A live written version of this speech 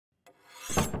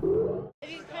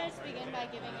If you could just begin by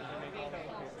giving an overview of the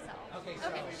film itself. Okay,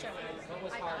 Sure. what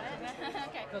was I hard? got it.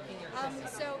 Okay. Cooking your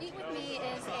So Eat With Me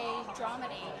is a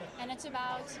dramedy, and it's a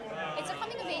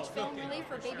coming-of-age film, really,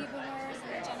 for baby boomers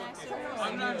and Gen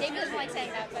Xers. David doesn't like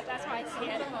saying that, but that's why I see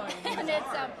it. And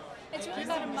it's really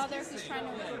about a mother who's trying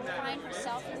to find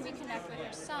herself and reconnect with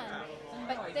her son,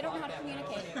 but they don't know how to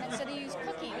communicate. And so they use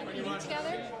cooking and eating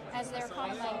together as their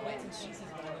common language.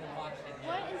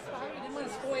 What inspired you? I didn't want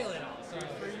to spoil it.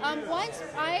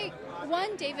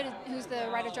 One, David, who's the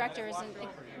writer-director, is a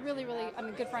really,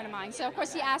 good friend of mine. So, of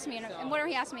course, he asked me, and whatever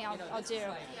he asked me, I'll do.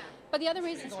 But the other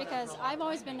reason is because I've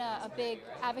always been a big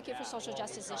advocate for social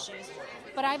justice issues.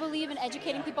 But I believe in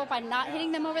educating people by not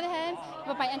hitting them over the head,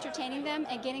 but by entertaining them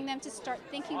and getting them to start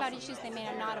thinking about issues they may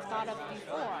not have thought of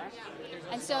before.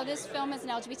 And so this film is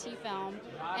an LGBT film,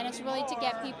 and it's really to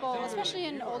get people, especially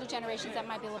in older generations that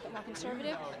might be a little bit more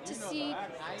conservative, to see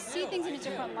things in a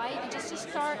different light and just to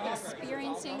start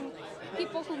experiencing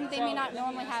people whom they may not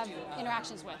normally have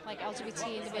interactions with, like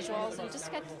LGBT individuals, and just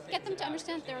get them to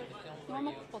understand they're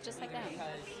normal people just like them.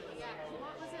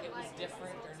 It was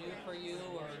different or new for you,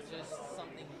 or just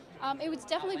something? It's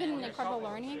definitely been an incredible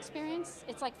learning experience.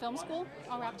 It's like film school,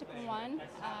 all wrapped up in one,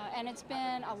 and it's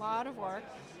been a lot of work.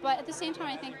 But at the same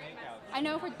time, I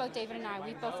know for both David and I,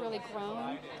 we've both really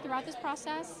grown throughout this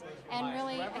process, and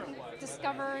really, I think,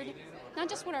 discovered not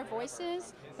just what our voice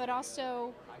is, but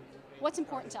also what's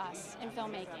important to us in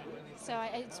filmmaking. So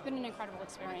it's been an incredible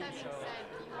experience. That being said,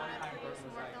 you want to produce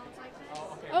more films like this?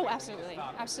 Oh,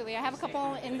 absolutely. I have a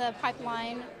couple in the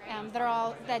pipeline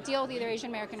that deal with either Asian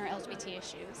American or LGBT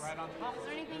issues. Is there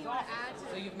anything you want to add to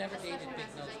So you've never dated special Big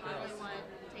message Nose that you really Girls? want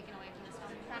taken away from this film?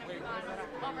 You've kind of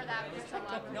gone over that with your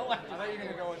love. No, I thought you were going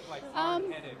to go with like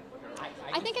hard-headed.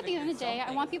 I think at the end of the day,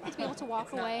 I want people to be able to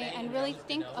walk away and really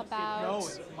think about,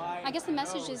 I guess the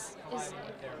message is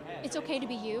it's okay to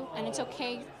be you, and it's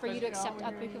okay for you to accept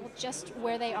other people just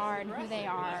where they are and who they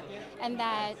are, and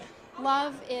that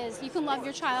love is, you can love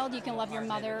your child, you can love your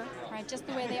mother, right, just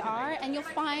the way they are, and you'll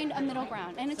find a middle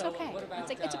ground, and it's okay.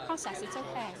 It's a process, it's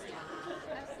okay. Absolutely.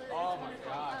 Oh my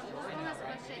God. One last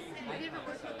question. Have you ever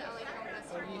worked with the LA Film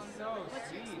Festival? He's so What's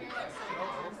your sweet. experience So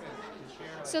open to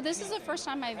share. So this is the first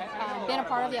time I've been a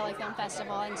part of the LA Film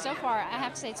Festival, and so far I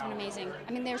have to say it's been amazing.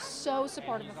 I mean, they're so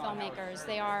supportive of filmmakers.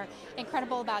 They are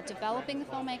incredible about developing the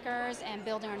filmmakers and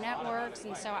building our networks,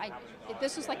 and so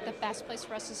this was like the best place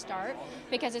for us to start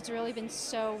because it's really been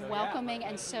so welcoming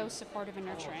and so supportive and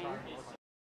nurturing.